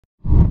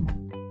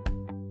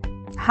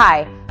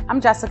Hi,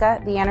 I'm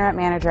Jessica, the Internet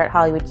Manager at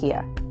Hollywood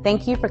Kia.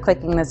 Thank you for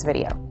clicking this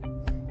video.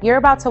 You're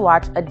about to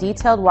watch a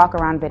detailed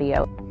walk-around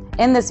video.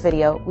 In this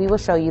video, we will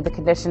show you the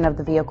condition of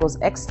the vehicle's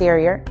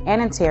exterior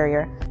and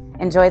interior.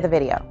 Enjoy the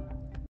video.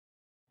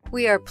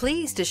 We are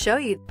pleased to show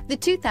you the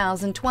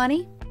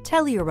 2020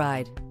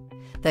 Telluride.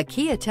 The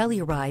Kia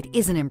Telluride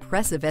is an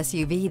impressive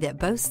SUV that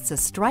boasts a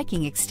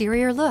striking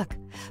exterior look,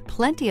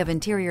 plenty of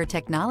interior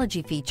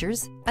technology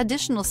features,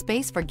 additional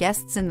space for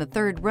guests in the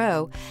third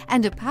row,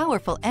 and a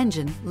powerful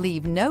engine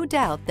leave no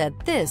doubt that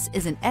this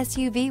is an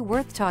SUV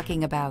worth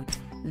talking about.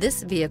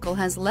 This vehicle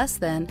has less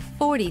than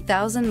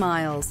 40,000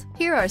 miles.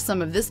 Here are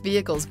some of this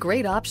vehicle's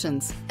great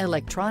options: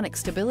 electronic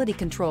stability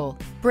control,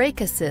 brake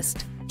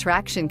assist,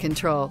 traction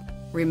control,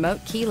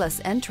 remote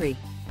keyless entry,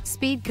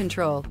 speed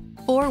control,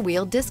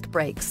 four-wheel disc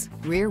brakes,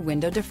 rear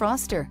window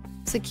defroster,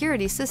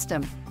 security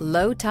system,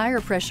 low tire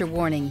pressure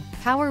warning,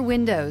 power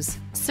windows.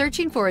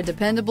 Searching for a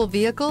dependable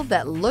vehicle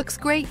that looks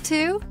great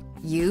too?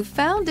 You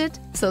found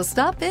it, so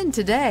stop in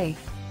today.